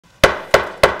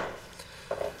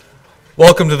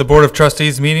Welcome to the Board of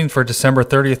Trustees meeting for December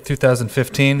 30th,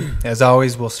 2015. As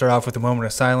always, we'll start off with a moment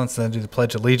of silence and then do the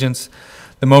Pledge of Allegiance.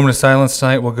 The moment of silence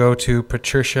tonight will go to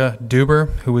Patricia Duber,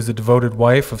 who was a devoted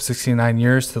wife of 69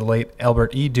 years to the late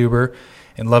Albert E. Duber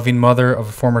and loving mother of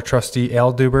a former trustee,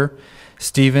 Al Duber,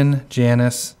 Stephen,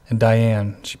 Janice, and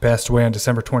Diane. She passed away on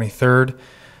December 23rd,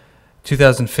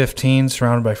 2015,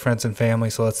 surrounded by friends and family,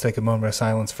 so let's take a moment of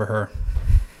silence for her.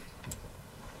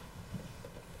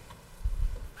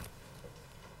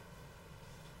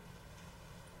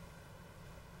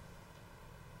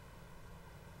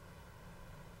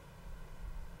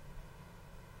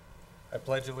 I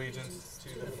pledge allegiance to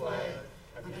the flag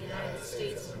of the United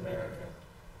States of America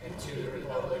and to the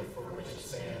republic for which it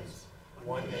stands,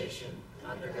 one nation,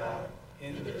 under God,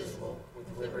 indivisible, with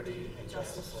liberty and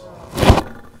justice for all.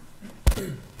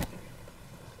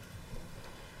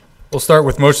 We'll start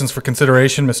with motions for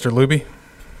consideration. Mr. Luby.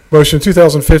 Motion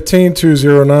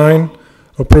 2015-209,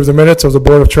 approve the minutes of the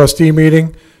Board of Trustee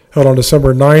meeting held on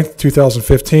December 9th,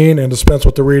 2015, and dispense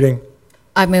with the reading.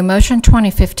 I move motion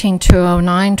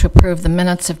 2015-209 to approve the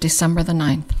minutes of December the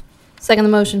 9th. Second the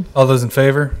motion. All those in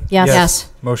favor? Yes. Yes.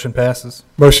 Motion passes.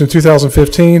 Motion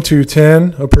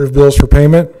 2015-210, approve bills for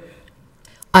payment.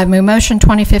 I move motion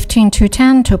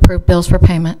 2015-210 to approve bills for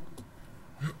payment.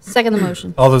 Second the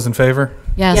motion. All those in favor?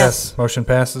 Yes. Motion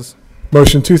passes.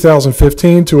 Motion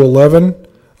 2015-211,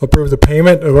 approve the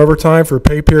payment of overtime for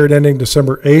pay period ending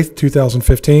December 8th,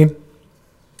 2015.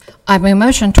 I move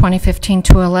motion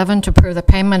 2015-211 to approve the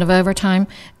payment of overtime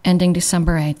ending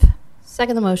December 8th.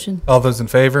 Second the motion. All those in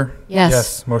favor?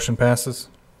 Yes. Motion passes.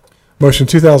 Motion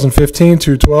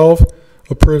 2015-212,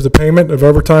 approve the payment of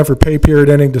overtime for pay period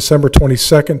ending December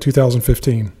 22nd,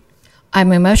 2015. I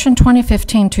move motion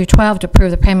 2015-212 to approve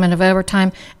the payment of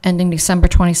overtime ending December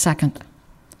 22nd.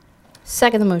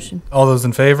 Second the motion. All those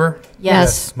in favor?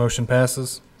 Yes. Motion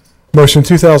passes. Motion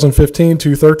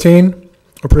 2015-213,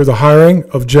 approve the hiring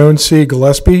of Joan C.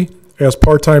 Gillespie as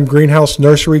part-time greenhouse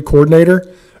nursery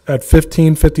coordinator at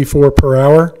 $15.54 per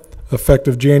hour,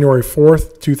 effective January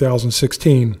 4th,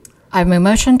 2016. I move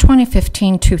motion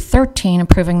 2015-213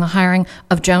 approving the hiring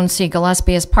of Joan C.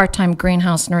 Gillespie as part-time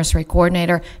greenhouse nursery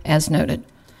coordinator as noted.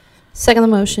 Second the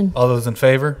motion. All those in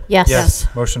favor? Yes.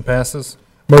 Motion passes.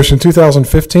 Motion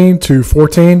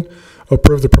 2015-214,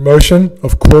 approve the promotion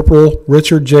of Corporal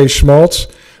Richard J. Schmaltz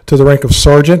to the rank of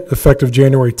sergeant, effective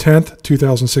January 10th,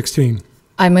 2016.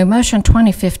 I move motion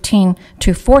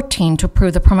 2015-214 to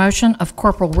approve the promotion of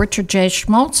Corporal Richard J.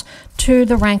 Schmaltz to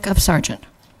the rank of sergeant.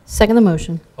 Second the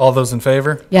motion. All those in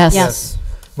favor? Yes.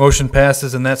 Motion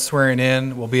passes, and that swearing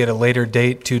in will be at a later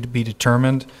date to be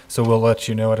determined, so we'll let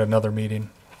you know at another meeting.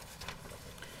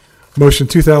 Motion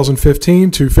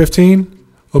 2015-215,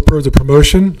 approve the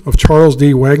promotion of Charles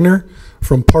D. Wagner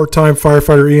from part-time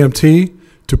firefighter EMT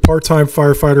to part-time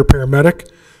firefighter paramedic,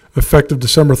 effective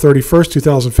December 31st,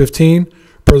 2015,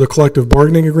 per the collective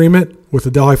bargaining agreement with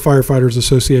the Delhi Firefighters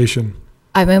Association.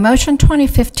 I move motion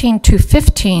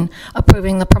 2015-215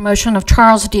 approving the promotion of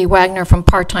Charles D. Wagner from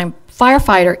part-time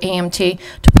firefighter EMT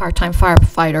to part-time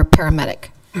firefighter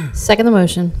paramedic. Second the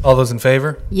motion. All those in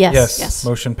favor? Yes. Yes.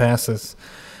 Motion passes.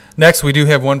 Next, we do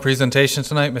have one presentation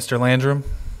tonight. Mr. Landrum.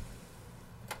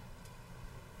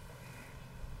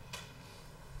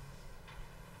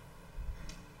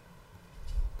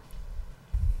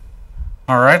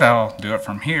 All right, I'll do it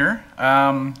from here.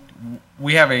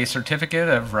 We have a certificate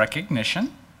of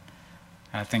recognition.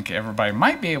 I think everybody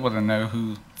might be able to know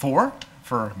who for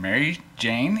Mary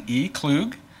Jane E.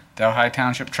 Klug, Delhi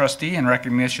Township trustee, in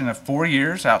recognition of 4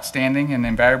 years outstanding and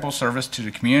invaluable service to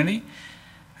the community.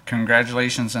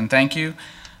 Congratulations and thank you.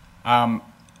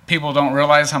 People don't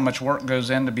realize how much work goes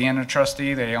into being a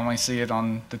trustee. They only see it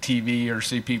on the TV or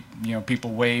see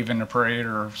people wave in the parade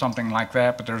or something like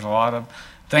that, but there's a lot of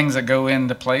things that go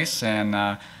into place,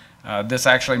 and this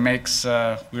actually makes,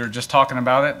 we were just talking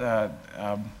about it,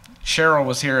 Cheryl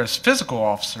was here as physical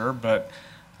officer, but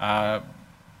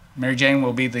Mary Jane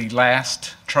will be the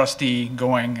last trustee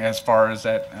going as far as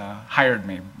that hired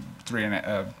me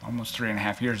almost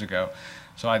 3.5 years ago.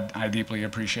 So I deeply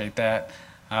appreciate that.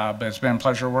 But it's been a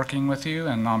pleasure working with you,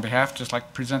 and on behalf, just like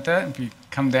to present that. If you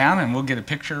come down and we'll get a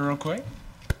picture real quick.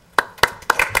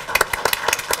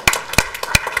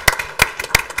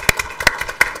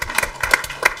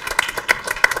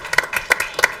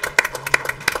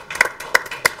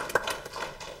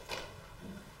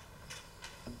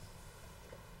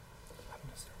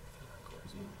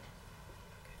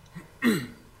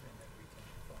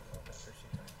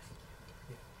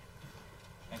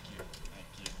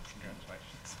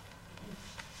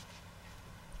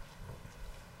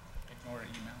 Ignore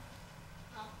email.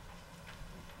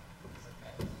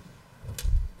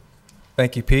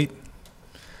 Thank you, Pete.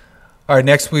 All right,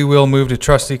 next we will move to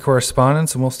trustee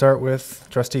correspondence, and we'll start with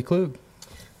trustee Klug.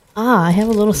 I have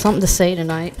a little something to say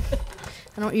tonight.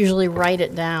 I don't usually write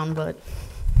it down, but...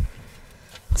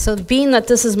 So being that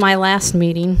this is my last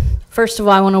meeting, first of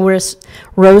all, I want to wish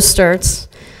Rose Sturts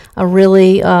a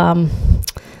really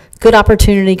good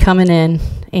opportunity coming in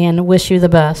and wish you the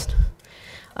best.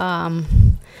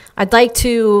 I'd like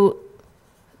to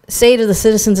say to the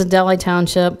citizens of Delhi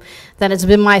Township that it's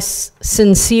been my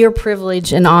sincere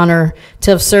privilege and honor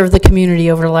to have served the community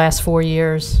over the last 4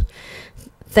 years.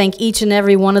 Thank each and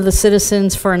every one of the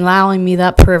citizens for allowing me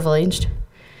that privilege.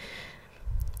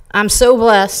 I'm so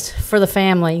blessed for the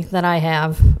family that I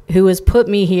have who has put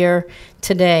me here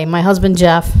today. My husband,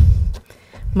 Jeff,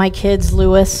 my kids,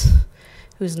 Louis,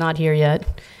 who's not here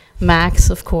yet, Max,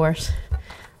 of course,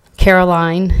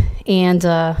 Caroline, and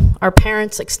our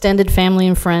parents, extended family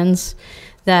and friends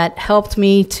that helped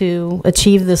me to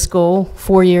achieve this goal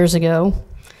 4 years ago.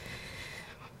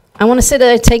 I want to say that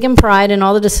I've taken pride in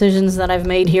all the decisions that I've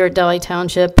made here at Delhi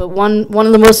Township, but one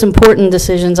of the most important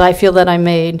decisions I feel that I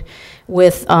made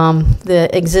with the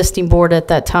existing board at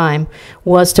that time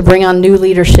was to bring on new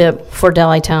leadership for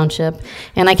Delhi Township.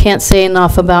 And I can't say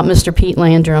enough about Mr. Pete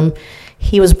Landrum.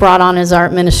 He was brought on as our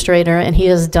administrator, and he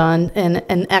has done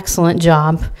an excellent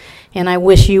job. And I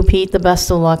wish you, Pete, the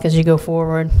best of luck as you go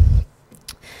forward.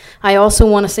 I also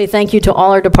want to say thank you to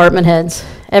all our department heads.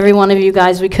 Every one of you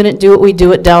guys, we couldn't do what we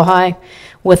do at Delhi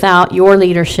without your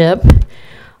leadership.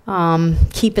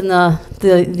 Keeping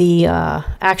the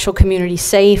actual community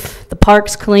safe, the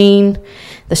parks clean,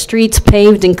 the streets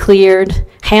paved and cleared,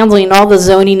 handling all the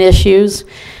zoning issues.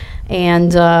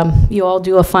 And you all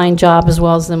do a fine job, as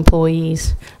well as the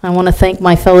employees. I want to thank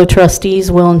my fellow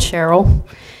trustees, Will and Cheryl,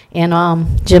 and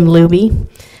Jim Luby,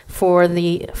 for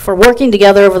working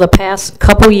together over the past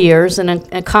couple years and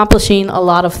accomplishing a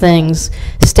lot of things.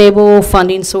 Stable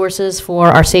funding sources for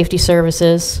our safety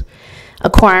services,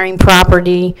 acquiring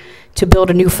property to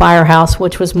build a new firehouse,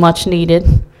 which was much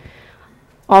needed.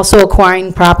 Also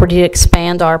acquiring property to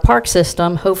expand our park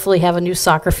system, hopefully have a new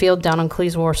soccer field down on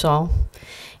Cleves Warsaw.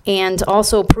 And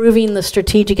also approving the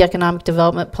Strategic Economic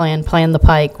Development Plan, Plan the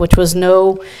Pike, which was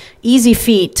no easy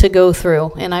feat to go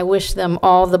through. And I wish them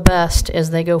all the best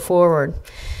as they go forward.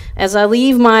 As I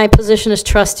leave my position as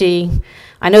trustee,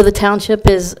 I know the township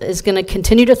is going to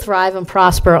continue to thrive and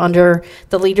prosper under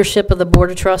the leadership of the Board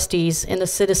of Trustees, and the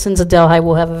citizens of Delhi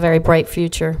will have a very bright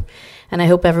future. And I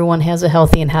hope everyone has a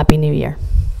healthy and happy new year.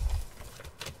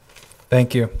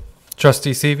 Thank you.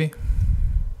 Trustee Seavey?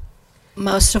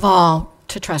 Most of all,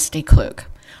 to Trustee Klug,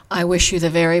 I wish you the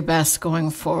very best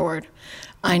going forward.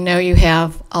 I know you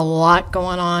have a lot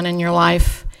going on in your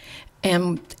life,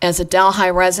 and as a Delhi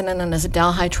resident and as a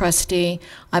Delhi trustee,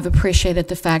 I've appreciated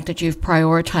the fact that you've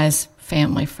prioritized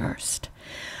family first.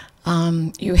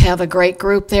 You have a great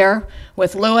group there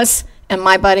with Louis and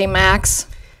my buddy Max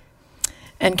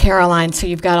and Caroline, so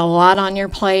you've got a lot on your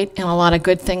plate, and a lot of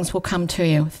good things will come to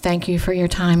you. Thank you for your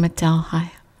time at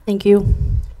Delhi. Thank you.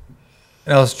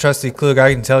 And as Trustee Klug,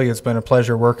 I can tell you it's been a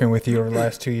pleasure working with you over the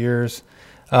last 2 years.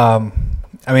 I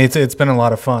mean, it's been a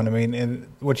lot of fun. I mean, and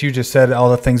what you just said, all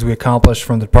the things we accomplished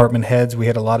from the department heads, we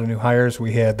had a lot of new hires.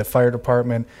 We had the fire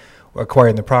department,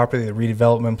 acquiring the property, the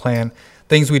redevelopment plan.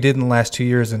 Things we did in the last 2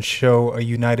 years and show a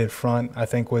united front, I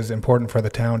think, was important for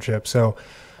the township. So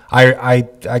I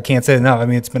can't say enough. I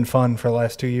mean, it's been fun for the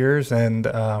last 2 years, and,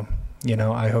 you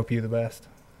know, I hope you the best.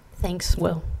 Thanks,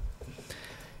 Will.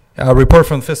 Report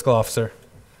from the fiscal officer.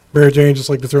 Mary Jane, just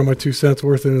like to throw my 2 cents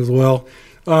worth in as well.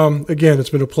 Again, it's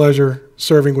been a pleasure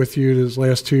serving with you these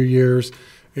last 2 years,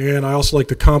 and I also like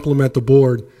to compliment the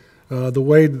board. The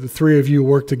way that the three of you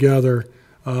work together,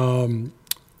 you've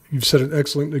set an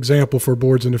excellent example for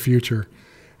boards in the future,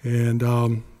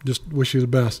 and just wish you the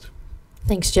best.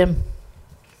 Thanks, Jim.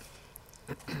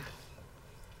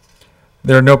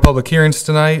 There are no public hearings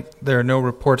tonight. There are no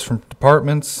reports from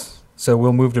departments, so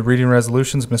we'll move to reading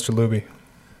resolutions. Mr. Luby.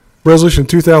 Resolution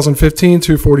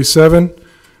 2015-247,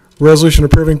 resolution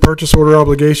approving purchase order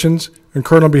obligations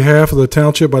incurred on behalf of the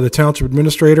township by the township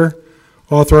administrator,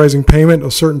 authorizing payment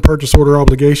of certain purchase order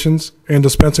obligations, and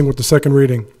dispensing with the second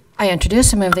reading. I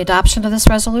introduce and move the adoption of this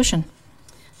resolution.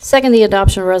 Second, the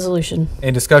adoption of resolution.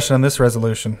 Any discussion on this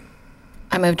resolution?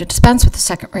 I move to dispense with the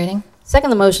second reading.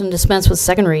 Second, the motion to dispense with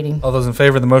second reading. All those in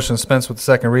favor of the motion to dispense with the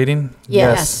second reading?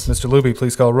 Yes. Mr. Luby,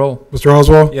 please call roll. Mr.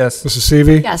 Oswald? Yes. Mrs.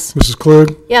 Seavey? Yes. Mrs.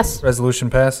 Klug? Yes. Resolution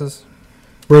passes.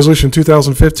 Resolution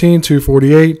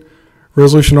 2015-248,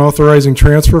 resolution authorizing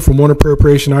transfer from one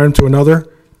appropriation item to another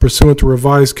pursuant to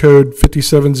revised code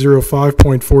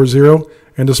 5705.40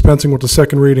 and dispensing with the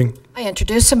second reading. I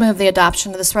introduce and move the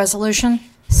adoption of this resolution.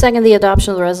 Second the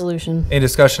adoption of the resolution. Any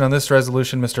discussion on this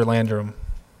resolution, Mr. Landrum?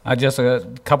 Just a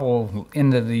couple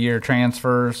end of the year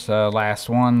transfers, last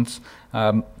ones.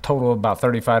 Total of about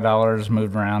 $35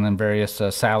 moved around in various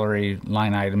salary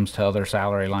line items to other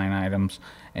salary line items,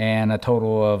 and a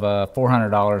total of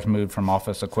 $400 moved from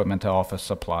office equipment to office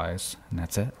supplies. And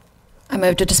that's it. I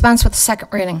move to dispense with the second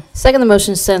reading. Second the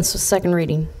motion to dispense with second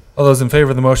reading. All those in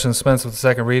favor of the motion to dispense with the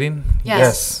second reading?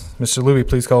 Yes. Mr. Luby,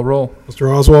 please call roll. Mr.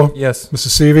 Oswald? Yes. Mrs.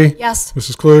 Seavey? Yes.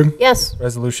 Mrs. Klug? Yes.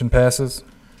 Resolution passes.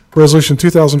 Resolution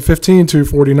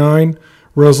 2015-249,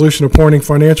 resolution appointing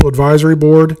financial advisory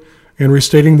board and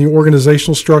restating the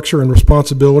organizational structure and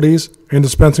responsibilities and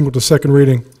dispensing with the second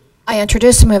reading. I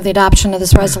introduce and move the adoption of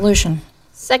this resolution.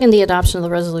 Second the adoption of the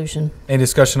resolution. Any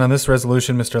discussion on this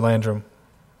resolution, Mr. Landrum?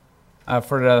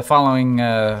 For the following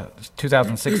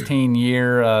 2016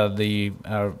 year, the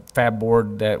FAB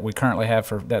board that we currently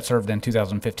have that served in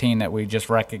 2015 that we just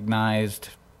recognized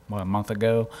a month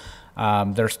ago,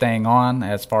 they're staying on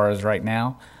as far as right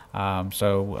now.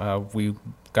 So we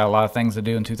got a lot of things to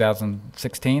do in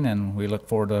 2016, and we look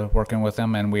forward to working with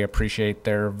them, and we appreciate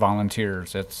their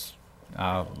volunteers. It's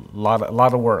a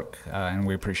lot of work, and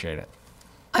we appreciate it.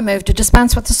 I move to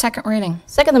dispense with the second reading.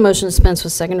 Second the motion to dispense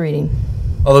with second reading.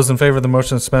 All those in favor of the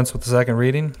motion to dispense with the second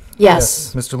reading?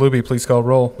 Yes. Mr. Luby, please call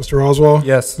roll. Mr. Oswald?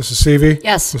 Yes. Mrs. Seavey?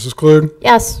 Yes. Mrs. Klug?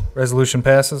 Yes. Resolution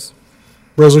passes.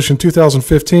 Resolution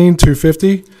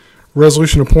 2015-250,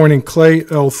 resolution appointing Clay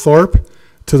L. Tharp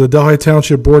to the Delhi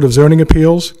Township Board of Zoning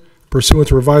Appeals pursuant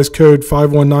to Revised Code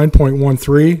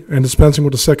 519.13 and dispensing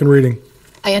with the second reading.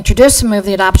 I introduce and move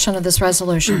the adoption of this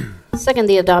resolution. Second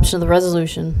the adoption of the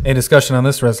resolution. Any discussion on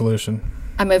this resolution?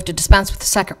 I move to dispense with the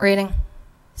second reading.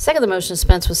 Second the motion to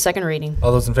dispense with second reading.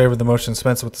 All those in favor of the motion to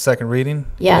dispense with the second reading?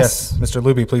 Yes. Mr.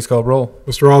 Luby, please call roll.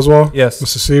 Mr. Oswald? Yes.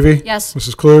 Mrs. Seavey? Yes.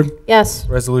 Mrs. Klug? Yes.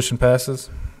 Resolution passes.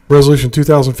 Resolution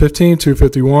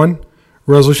 2015-251,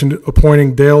 resolution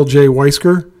appointing Dale J.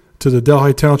 Weisker to the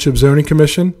Delhi Township Zoning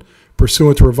Commission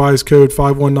pursuant to Revised Code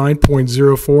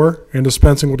 519.04 and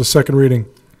dispensing with the second reading.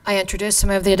 I introduce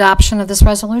and move the adoption of this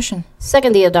resolution.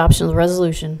 Second the adoption of the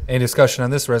resolution. Any discussion on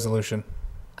this resolution?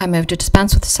 I move to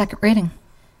dispense with the second reading.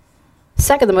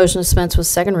 Second the motion to dispense with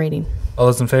second reading. All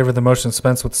those in favor of the motion to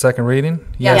dispense with the second reading?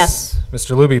 Yes.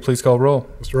 Mr. Luby, please call roll.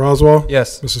 Mr. Oswald?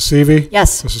 Yes. Mrs. Seavey?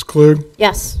 Yes. Mrs. Klug?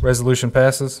 Yes. Resolution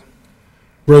passes.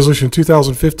 Resolution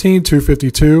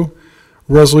 2015-252,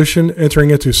 resolution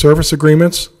entering into service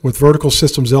agreements with Vertical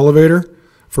Systems Elevator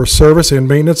for service and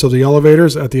maintenance of the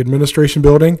elevators at the Administration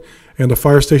Building and the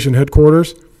Fire Station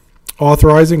Headquarters,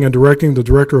 authorizing and directing the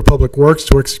Director of Public Works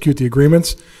to execute the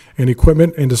agreements and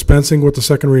equipment and dispensing with the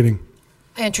second reading.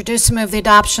 I introduce and move the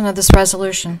adoption of this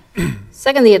resolution.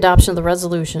 Second the adoption of the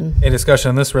resolution. Any discussion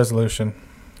on this resolution?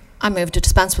 I move to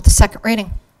dispense with the second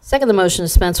reading. Second the motion to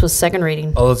dispense with second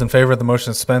reading. All those in favor of the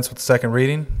motion to dispense with the second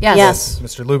reading? Yes. Yes.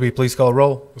 Mr. Luby, please call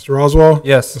roll. Mr. Oswald?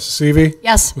 Yes. Mrs. Seavey?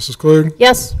 Yes. Mrs. Klug?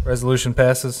 Yes. Resolution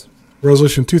passes.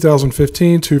 Resolution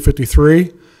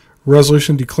 2015-253,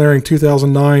 resolution declaring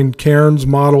 2009 Cairns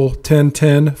Model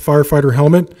 1010 firefighter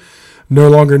helmet no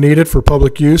longer needed for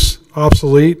public use,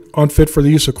 obsolete, unfit for the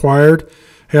use acquired,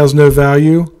 has no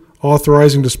value,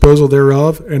 authorizing disposal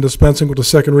thereof, and dispensing with the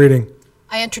second reading.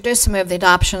 I introduce and move the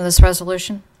adoption of this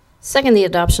resolution. Second the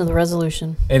adoption of the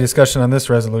resolution. Any discussion on this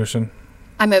resolution?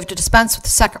 I move to dispense with the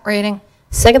second reading.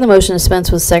 Second the motion to dispense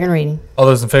with second reading. All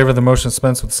those in favor of the motion to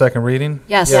dispense with the second reading?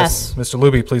 Yes. Yes. Mr.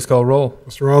 Luby, please call roll.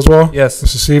 Mr. Oswald? Yes.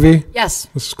 Mrs. Seavey? Yes.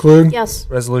 Mrs. Klug? Yes.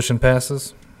 Resolution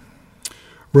passes.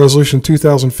 Resolution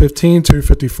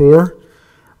 2015-254,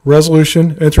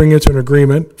 resolution entering into an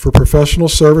agreement for professional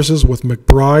services with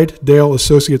McBride Dale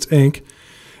Associates, Inc.,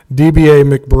 DBA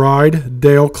McBride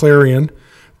Dale Clarion,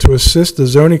 to assist the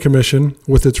Zoning Commission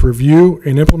with its review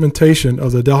and implementation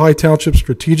of the Delhi Township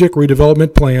Strategic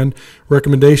Redevelopment Plan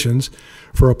recommendations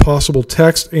for a possible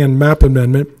text and map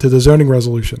amendment to the zoning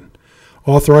resolution,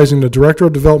 authorizing the Director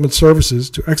of Development Services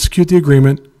to execute the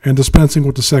agreement and dispensing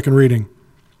with the second reading.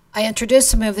 I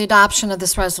introduce and move the adoption of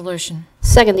this resolution.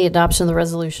 Second the adoption of the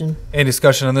resolution. Any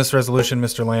discussion on this resolution,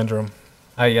 Mr. Landrum?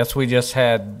 Yes, we just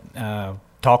had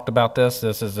talked about this.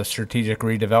 This is the strategic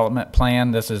redevelopment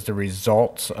plan. This is the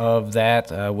results of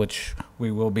that, which we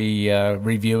will be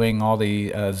reviewing all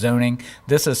the zoning.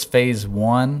 This is phase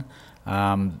one.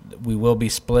 We will be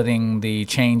splitting the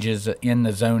changes in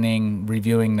the zoning,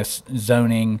 reviewing the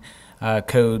zoning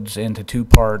codes into two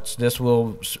parts. This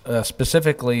will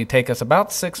specifically take us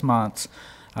about 6 months,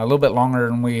 a little bit longer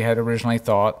than we had originally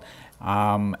thought.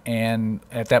 And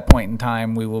at that point in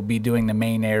time, we will be doing the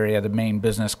main area, the main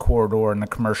business corridor, and the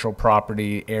commercial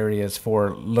property areas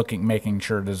for making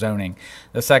sure the zoning.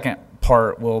 The second part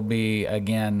part will be,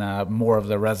 again, more of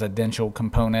the residential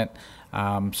component.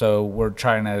 So we're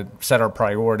trying to set our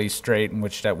priorities straight, in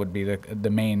which that would be the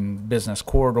main business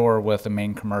corridor with the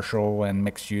main commercial and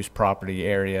mixed-use property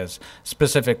areas,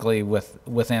 specifically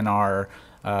within our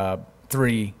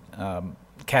three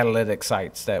catalytic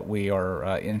sites that we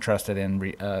are interested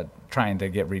in trying to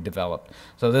get redeveloped.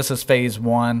 So this is phase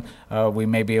one. We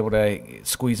may be able to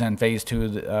squeeze in phase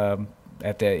two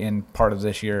at the end part of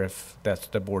this year if that's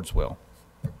the board's will.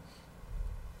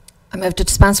 I move to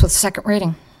dispense with second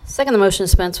reading. Second the motion to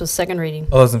dispense with second reading.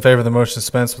 All those in favor of the motion to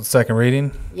dispense with second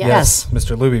reading? Yes.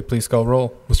 Mr. Luby, please call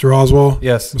roll. Mr. Oswald?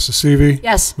 Yes. Mrs. Seavey?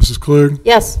 Yes. Mrs. Klug?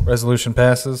 Yes. Resolution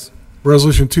passes.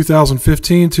 Resolution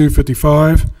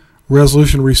 2015-255,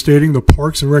 resolution restating the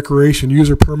Parks and Recreation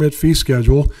user permit fee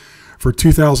schedule for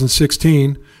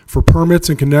 2016 for permits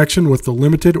in connection with the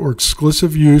limited or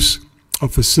exclusive use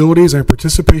of facilities and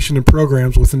participation in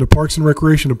programs within the Parks and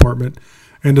Recreation Department,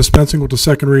 and dispensing with the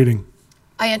second reading.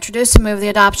 I introduce and move the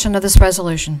adoption of this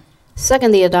resolution.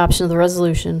 Second the adoption of the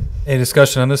resolution. Any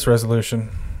discussion on this resolution?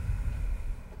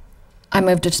 I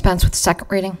move to dispense with second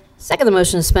reading. Second the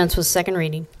motion to dispense with second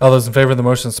reading. All those in favor of the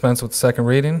motion to dispense with second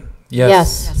reading?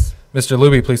 Yes. Mr.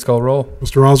 Luby, please call roll.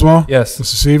 Mr. Oswald? Yes.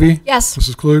 Mrs. Seavey? Yes.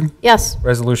 Mrs. Klug? Yes.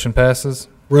 Resolution passes.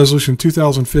 Resolution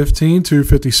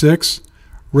 2015-256,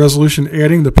 resolution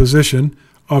adding the position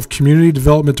of Community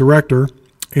Development Director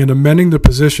and amending the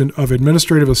position of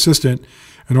Administrative Assistant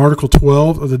in Article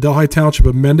 12 of the Delhi Township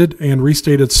amended and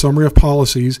restated Summary of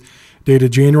Policies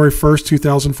dated January 1st,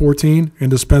 2014, and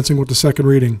dispensing with the second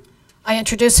reading. I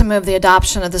introduce and move the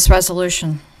adoption of this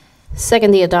resolution.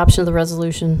 Second the adoption of the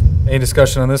resolution. Any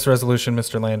discussion on this resolution,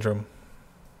 Mr. Landrum?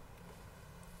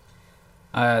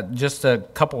 Just a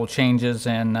couple of changes,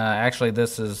 and actually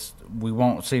we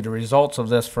won't see the results of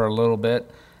this for a little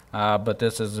bit, but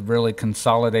this is really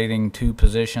consolidating two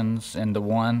positions into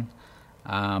one.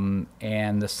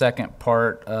 And the second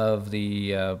part of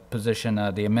the position,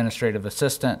 the administrative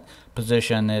assistant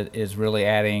position, is really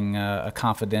adding a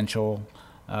confidential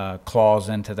clause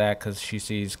into that because she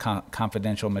sees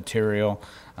confidential material,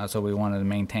 so we wanted to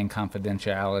maintain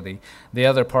confidentiality. The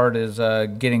other part is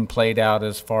getting played out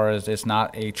as far as it's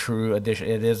not a true addition.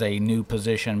 It is a new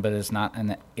position, but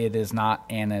it is not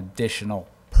an additional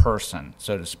person,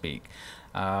 so to speak.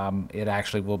 It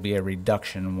actually will be a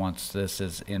reduction once this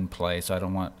is in place. So I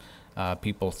don't want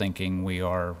people thinking we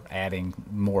are adding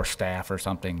more staff or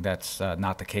something. That's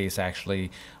not the case.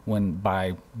 Actually, when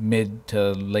by mid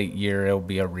to late year, it'll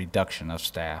be a reduction of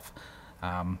staff.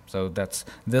 So that's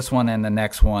this one, and the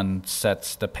next one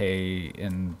sets the pay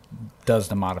and does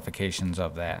the modifications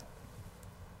of that.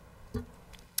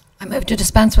 I move to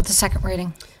dispense with the second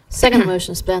reading. Second the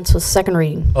motion to dispense with second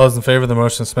reading. All those in favor of the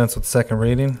motion to dispense with second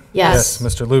reading? Yes.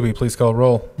 Mr. Luby, please call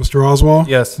roll. Mr. Oswald?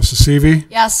 Yes. Mrs. Seavey?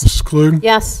 Yes. Mrs. Klug?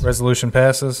 Yes. Resolution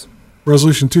passes.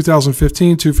 Resolution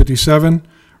 2015-257,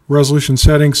 resolution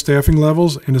setting staffing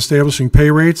levels and establishing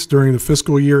pay rates during the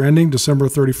fiscal year ending December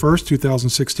 31st,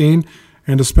 2016,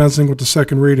 and dispensing with the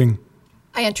second reading.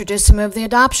 I introduce and move the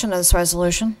adoption of this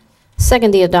resolution.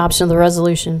 Second the adoption of the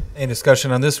resolution. Any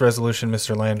discussion on this resolution,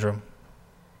 Mr. Landrum?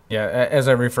 Yeah, as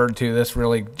I referred to, this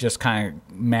really just kind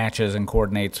of matches and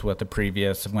coordinates with the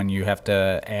previous. When you have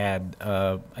to add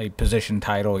a position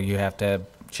title, you have to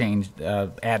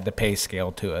add the pay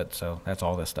scale to it. So that's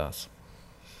all this does.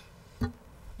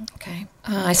 Okay.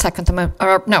 I second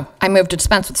the I move to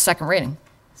dispense with the second reading.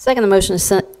 Second the motion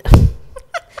to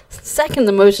second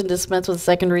the motion to dispense with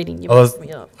second reading. You All messed those,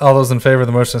 me up. all those in favor of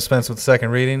the motion to dispense with second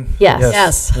reading? Yes.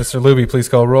 Yes. Mr. Luby, please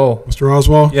call roll. Mr.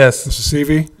 Oswald? Yes. Mrs.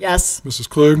 Seavey? Yes. Mrs.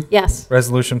 Klug? Yes.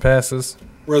 Resolution passes.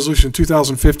 Resolution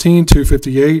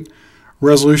 2015-258,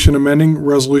 resolution amending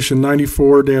Resolution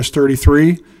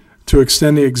 94-33 to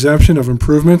extend the exemption of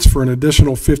improvements for an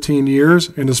additional 15 years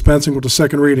and dispensing with the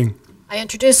second reading. I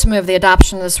introduce and move the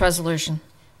adoption of this resolution.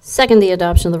 Second the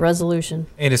adoption of the resolution.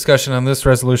 Any discussion on this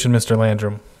resolution, Mr.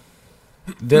 Landrum?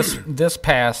 This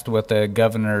passed with the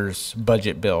governor's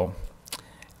budget bill,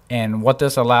 and what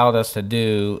this allowed us to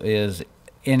do is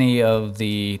any of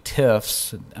the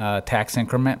TIFs, tax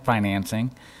increment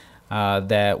financing,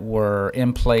 that were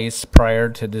in place prior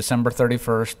to December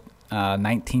 31st,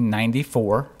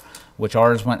 1994, which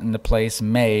ours went into place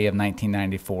May of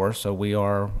 1994, so we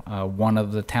are one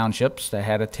of the townships that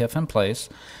had a TIF in place.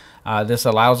 This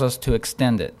allows us to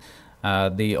extend it.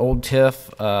 The old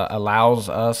TIF allows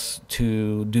us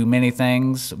to do many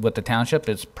things with the township.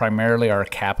 It's primarily our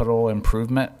capital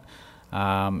improvement.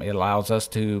 It allows us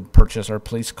to purchase our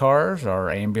police cars, our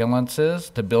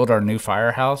ambulances, to build our new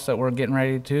firehouse that we're getting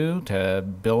ready to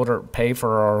build or pay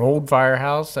for our old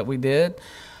firehouse that we did.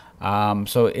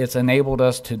 So it's enabled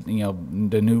us to,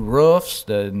 the new roofs,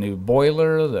 the new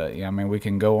boiler, we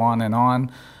can go on and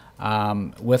on.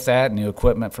 With that, new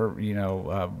equipment for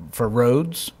for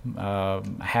roads,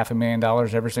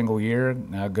 $500,000 every single year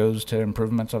goes to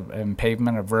improvements and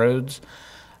pavement of roads.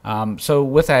 So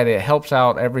with that, it helps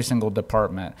out every single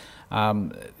department.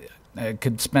 I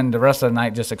could spend the rest of the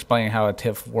night just explaining how a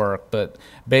TIF works, but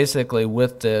basically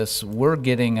with this, we're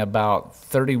getting about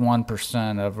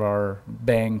 31% of our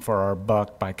bang for our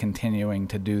buck by continuing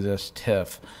to do this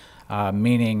TIF.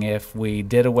 Meaning if we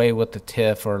did away with the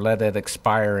TIF or let it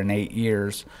expire in 8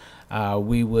 years,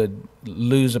 we would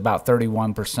lose about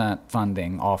 31%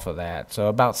 funding off of that. So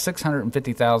about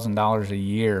 $650,000 a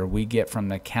year we get from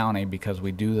the county because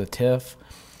we do the TIF.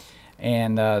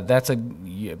 And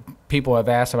people have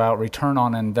asked about return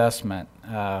on investment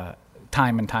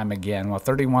time and time again. Well,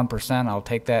 31%, I'll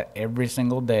take that every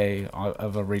single day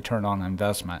of a return on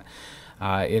investment.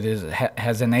 It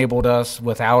has enabled us.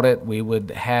 Without it, we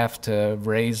would have to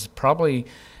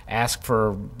ask for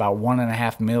about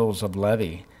 1.5 mills of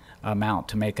levy amount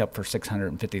to make up for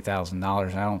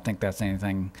 $650,000. I don't think that's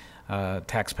anything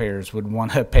taxpayers would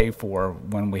want to pay for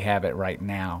when we have it right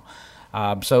now.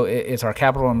 So it's our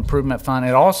capital improvement fund.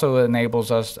 It also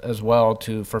enables us as well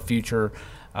for future.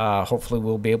 Hopefully,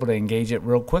 we'll be able to engage it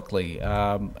real quickly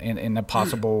in a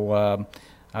possible.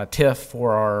 TIF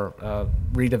for our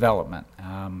redevelopment.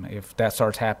 If that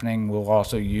starts happening, we'll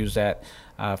also use that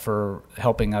for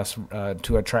helping us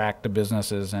to attract the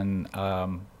businesses and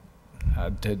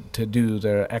to do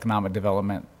the economic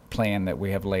development plan that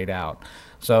we have laid out.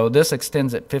 So this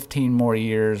extends it 15 more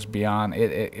years beyond.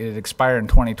 It expired in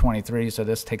 2023, so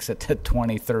this takes it to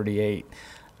 2038.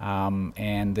 A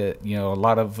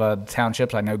lot of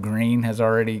townships, I know Green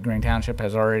Township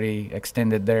has already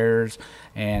extended theirs,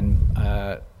 and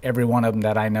every one of them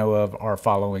that I know of are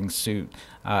following suit.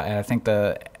 And I think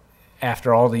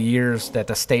after all the years that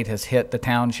the state has hit the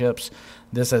townships,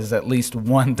 this is at least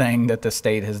one thing that the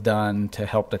state has done to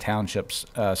help the townships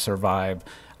survive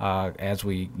as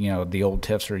the old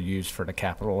TIFs are used for the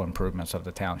capital improvements of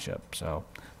the township. So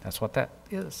that's what that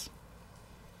is.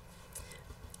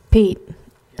 Pete,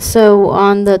 so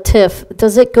on the TIF,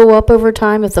 does it go up over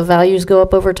time if the values go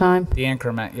up over time? The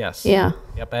increment, yes. Yeah.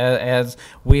 Yep. As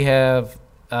we have,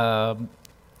 the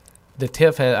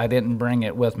TIF, I didn't bring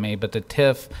it with me, but the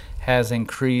TIF has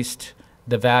increased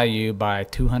the value by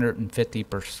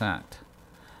 250%.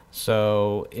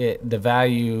 So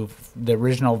the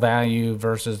original value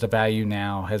versus the value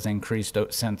now has increased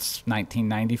since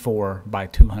 1994 by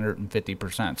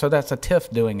 250%. So that's a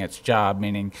TIF doing its job,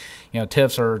 meaning,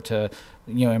 TIFs are to,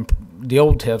 the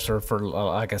old TIFs are for,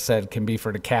 like I said, can be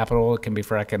for the capital, it can be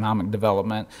for economic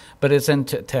development, but it's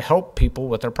to help people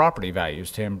with their property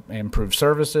values, to improve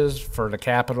services for the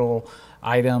capital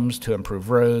items, to improve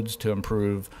roads, to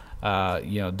improve,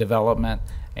 development.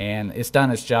 And it's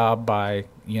done its job by,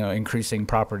 increasing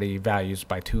property values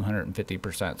by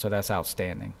 250%. So that's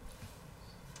outstanding.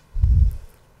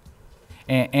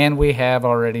 And we have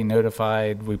already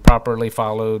notified, we properly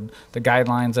followed the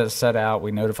guidelines that set out.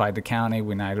 We notified the county,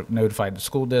 we notified the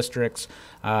school districts.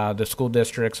 The school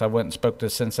districts, I went and spoke to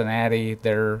Cincinnati.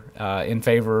 They're in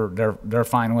favor, they're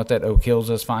fine with it. Oak Hills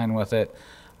is fine with it.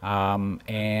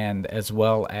 And as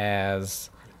well as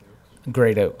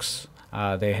Great Oaks.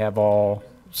 They have all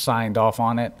signed off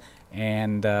on it,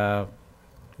 and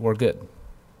we're good.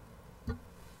 I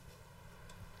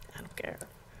don't care.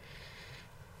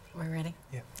 Are we ready?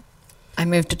 Yeah. I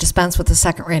move to dispense with the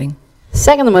second reading.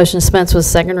 Second the motion, dispense with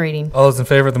second reading. All those in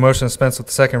favor of the motion to dispense with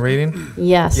the second reading?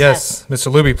 Yes. Yes.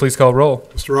 Mr. Luby, please call roll.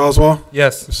 Mr. Oswald?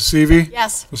 Yes. Mrs. Seavey?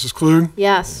 Yes. Mrs. Klug?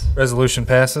 Yes. Resolution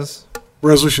passes.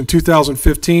 Resolution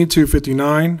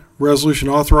 2015-259, resolution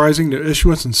authorizing the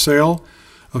issuance and sale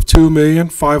of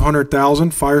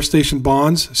 $2,500,000 fire station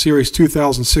bonds, Series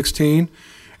 2016,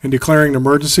 and declaring an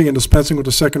emergency and dispensing with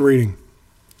the second reading.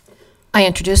 I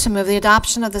introduce and move the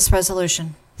adoption of this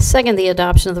resolution. Second the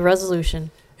adoption of the resolution.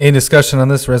 Any discussion on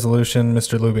this resolution,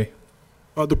 Mr. Luby?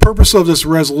 The purpose of this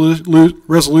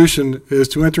resolution is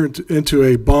to enter into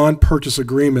a bond purchase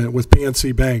agreement with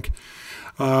PNC Bank.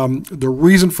 The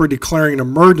reason for declaring an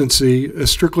emergency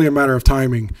is strictly a matter of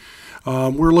timing.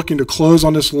 We're looking to close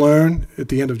on this loan at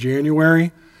the end of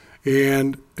January,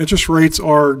 and interest rates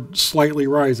are slightly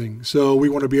rising. So we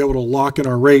want to be able to lock in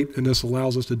our rate, and this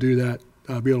allows us to do that,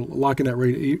 be able to lock in that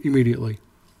rate immediately.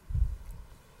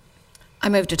 I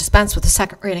move to dispense with the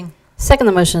second reading. Second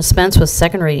the motion, dispense with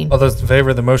second reading. All those in favor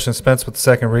of the motion to dispense with the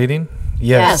second reading?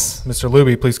 Yes. Mr.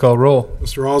 Luby, please call roll.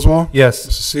 Mr. Oswald? Yes.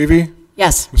 Mrs. Seavey?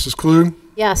 Yes. Mrs. Klug?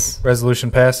 Yes. Resolution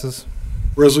passes.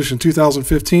 Resolution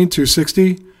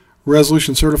 2015-260,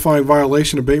 Resolution certifying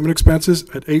violation abatement expenses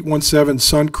at 817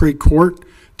 Sun Creek Court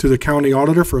to the county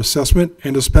auditor for assessment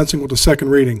and dispensing with the second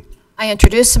reading. I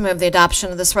introduce and move the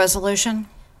adoption of this resolution.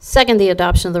 Second the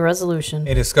adoption of the resolution.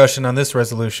 Any discussion on this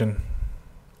resolution?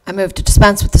 I move to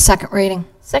dispense with the second reading.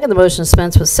 Second the motion to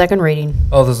dispense with second reading.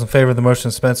 All those in favor of the motion to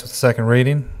dispense with the second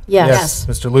reading? Yes.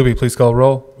 Mr. Luby, please call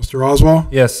roll. Mr.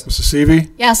 Oswald? Yes. Mrs. Seavey?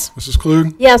 Yes. Mrs.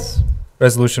 Klug? Yes.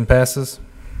 Resolution passes.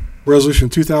 Resolution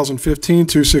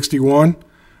 2015-261,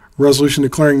 resolution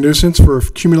declaring nuisance for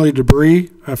accumulated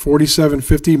debris at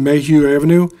 4750 Mayhew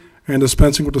Avenue and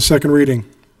dispensing with the second reading.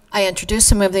 I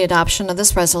introduce and move the adoption of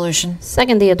this resolution.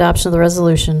 Second the adoption of the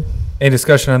resolution. Any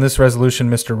discussion on this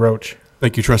resolution, Mr. Roach?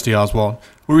 Thank you, Trustee Oswald.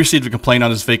 We received a complaint on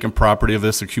this vacant property of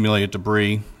this accumulated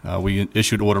debris. We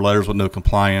issued order letters with no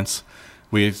compliance.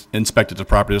 We inspected the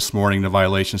property this morning. The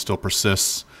violation still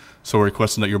persists. So we're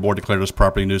requesting that your board declare this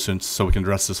property nuisance so we can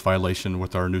address this violation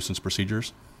with our nuisance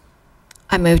procedures.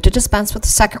 I move to dispense with the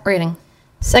second reading.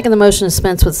 Second the motion to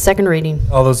dispense with second reading.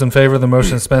 All those in favor of the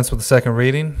motion to dispense with the second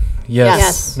reading?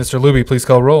 Yes. Mr. Luby, please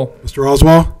call roll. Mr.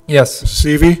 Oswald? Yes.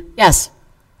 Mrs. Seavey? Yes.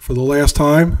 For the last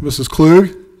time, Mrs. Klug?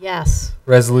 Yes.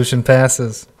 Resolution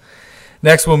passes.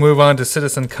 Next, we'll move on to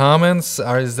citizen comments.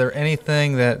 Is there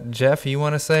anything that, Jeff, you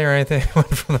want to say or anything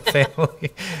from the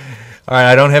family? All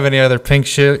right, I don't have any other pink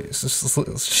sheets,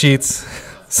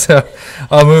 so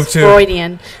I'll move to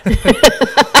Freudian.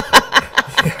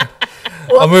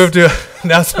 I'll move to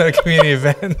announcement of community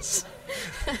events.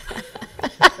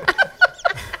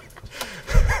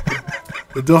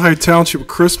 The Delhi Township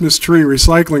Christmas Tree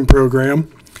Recycling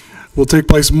Program will take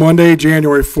place Monday,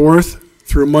 January 4th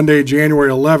through Monday,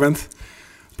 January 11th.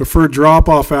 Preferred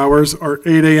drop-off hours are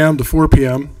 8 a.m. to 4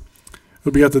 p.m.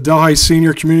 It'll be at the Delhi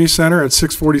Senior Community Center at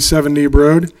 647 Neeb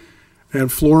Road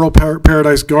and Floral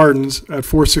Paradise Gardens at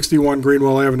 461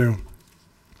 Greenwell Avenue.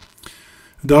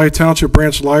 The Delhi Township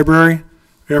Branch Library,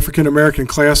 African American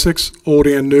Classics, Old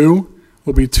and New,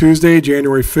 will be Tuesday,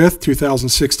 January 5th,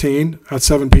 2016 at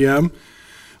 7 p.m.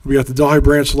 It'll be at the Delhi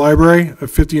Branch Library at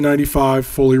 5095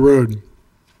 Foley Road.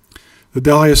 The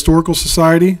Delhi Historical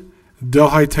Society,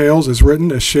 Delhi Tales as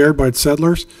written as shared by its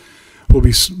settlers, will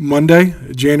be Monday,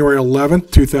 January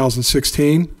 11th,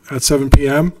 2016 at 7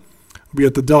 p.m. It'll be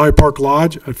at the Delhi Park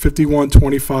Lodge at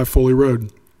 5125 Foley Road.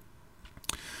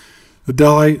 The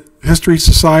Delhi History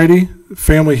Society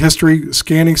Family History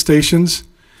Scanning Stations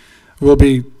will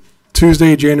be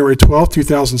Tuesday, January 12th,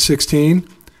 2016. It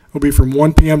will be from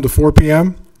 1 p.m. to 4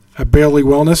 p.m. at Bailey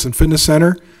Wellness and Fitness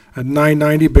Center at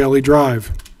 990 Bailey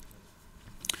Drive.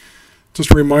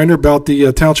 Just a reminder about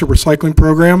the Township Recycling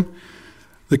Program.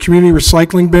 The community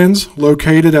recycling bins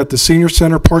located at the Senior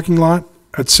Center parking lot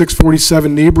at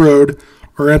 647 Neeb Road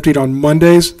are emptied on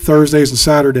Mondays, Thursdays, and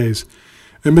Saturdays.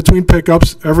 In between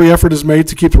pickups, every effort is made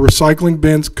to keep the recycling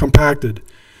bins compacted.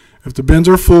 If the bins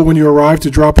are full when you arrive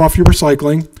to drop off your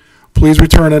recycling, please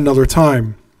return at another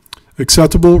time.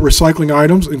 Acceptable recycling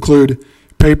items include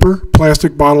paper,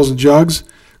 plastic bottles and jugs,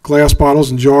 glass bottles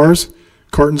and jars,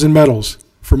 cartons and metals.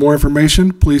 For more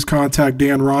information, please contact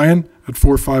Dan Ryan at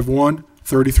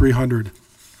 451-3300.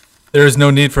 There is no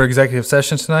need for executive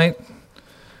session tonight.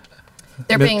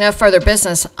 There being no further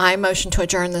business, I motion to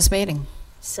adjourn this meeting.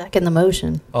 Second the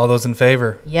motion. All those in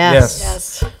favor? Yes.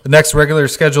 Yes. The next regular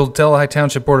scheduled Delhi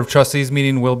Township Board of Trustees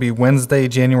meeting will be Wednesday,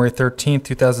 January 13th,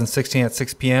 2016 at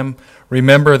 6 p.m.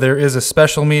 Remember, there is a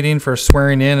special meeting for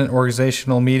swearing in and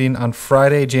organizational meeting on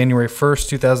Friday, January 1st,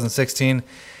 2016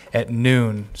 at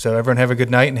noon. So everyone have a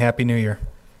good night and Happy New Year.